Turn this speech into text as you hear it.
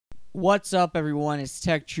What's up, everyone? It's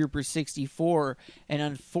Tech Trooper 64, and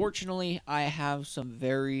unfortunately, I have some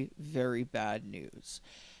very, very bad news.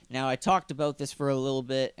 Now, I talked about this for a little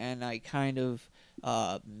bit, and I kind of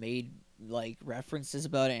made like references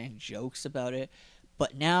about it and jokes about it,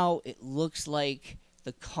 but now it looks like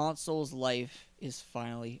the console's life is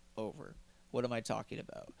finally over. What am I talking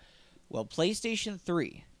about? Well, PlayStation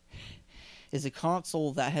 3 is a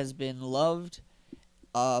console that has been loved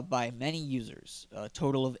by many users, a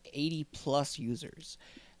total of 80 plus users.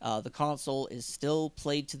 The console is still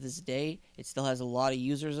played to this day. It still has a lot of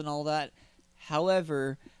users and all that.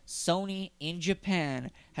 However, Sony in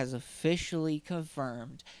Japan has officially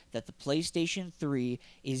confirmed that the PlayStation 3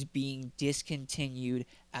 is being discontinued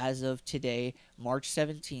as of today, March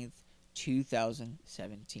 17th,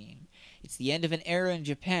 2017. It's the end of an era in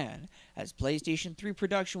Japan, as PlayStation 3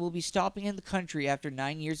 production will be stopping in the country after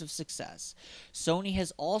 9 years of success. Sony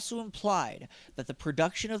has also implied that the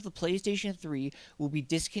production of the PlayStation 3 will be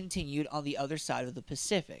discontinued on the other side of the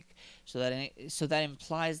Pacific. So that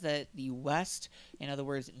implies that the West, in other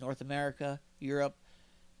words, North America, Europe,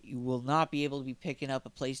 you will not be able to be picking up a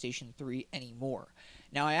PlayStation 3 anymore.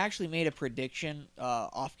 Now, I actually made a prediction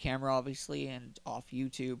off camera, obviously, and off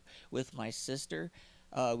YouTube with my sister.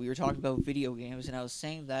 We were talking about video games, and I was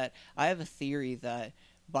saying that I have a theory that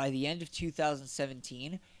by the end of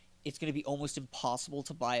 2017, it's going to be almost impossible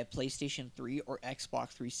to buy a PlayStation 3 or Xbox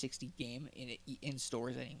 360 game in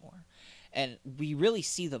stores anymore. And we really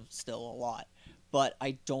see them still a lot, but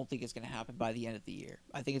I don't think it's going to happen by the end of the year.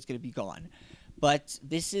 I think it's going to be gone. But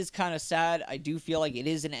this is kind of sad. I do feel like it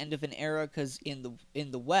is an end of an era because in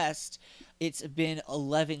the West, it's been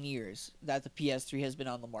 11 years that the PS3 has been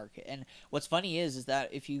on the market. And what's funny is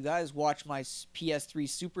that if you guys watch my PS3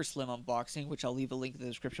 Super Slim unboxing, which I'll leave a link in the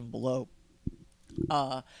description below,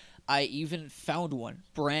 uh, I even found one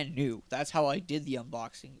brand new. That's how I did the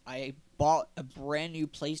unboxing. I bought a brand new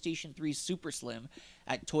PlayStation 3 Super Slim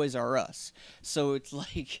at Toys R Us. So it's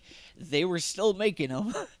like they were still making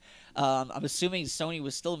them. I'm assuming Sony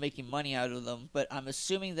was still making money out of them, but I'm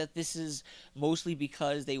assuming that this is mostly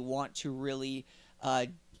because they want to really uh,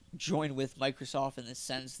 join with Microsoft in the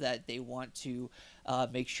sense that they want to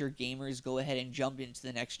make sure gamers go ahead and jump into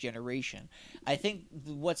the next generation. I think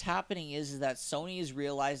what's happening is that Sony is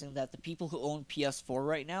realizing that the people who own PS4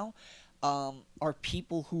 right now are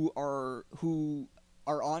people who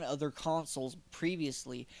are on other consoles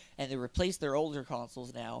previously, and they replace their older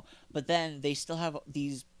consoles now, but then they still have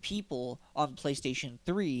these people on PlayStation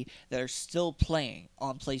 3 that are still playing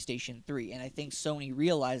on PlayStation 3. And I think Sony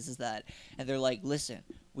realizes that, and they're like, listen,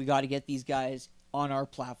 we got to get these guys on our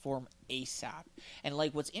platform ASAP. And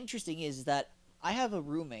like what's interesting is that I have a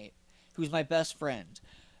roommate who's my best friend,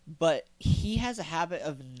 but he has a habit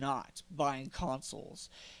of not buying consoles.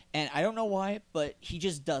 And I don't know why, but he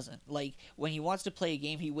just doesn't. Like, when he wants to play a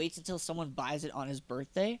game, he waits until someone buys it on his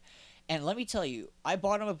birthday. And let me tell you, I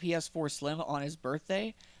bought him a PS4 Slim on his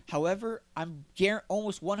birthday. However, I'm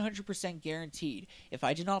almost 100% guaranteed if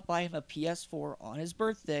I did not buy him a PS4 on his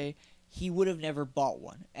birthday, he would have never bought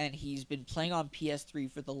one. And he's been playing on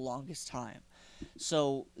PS3 for the longest time.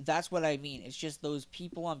 So that's what I mean. It's just those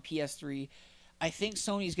people on PS3. I think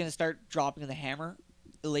Sony's going to start dropping the hammer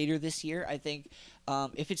later this year. I think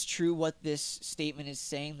if it's true what this statement is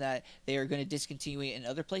saying, that they are going to discontinue it in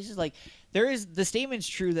other places, like the statement's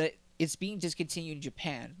true that it's being discontinued in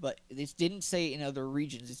Japan, but it didn't say in other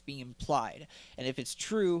regions. It's being implied, and if it's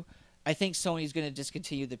true, I think Sony's going to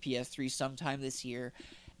discontinue the PS3 sometime this year.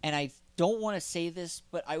 And I don't want to say this,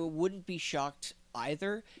 but I wouldn't be shocked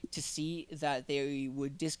either to see that they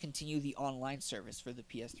would discontinue the online service for the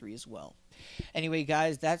PS3 as well. Anyway,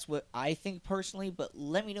 guys, that's what I think personally, but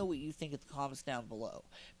let me know what you think in the comments down below.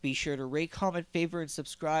 Be sure to rate, comment, favorite, and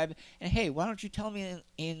subscribe. And hey, why don't you tell me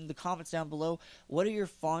in the comments down below, what are your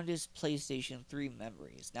fondest PlayStation 3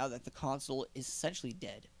 memories now that the console is essentially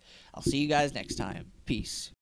dead? I'll see you guys next time. Peace.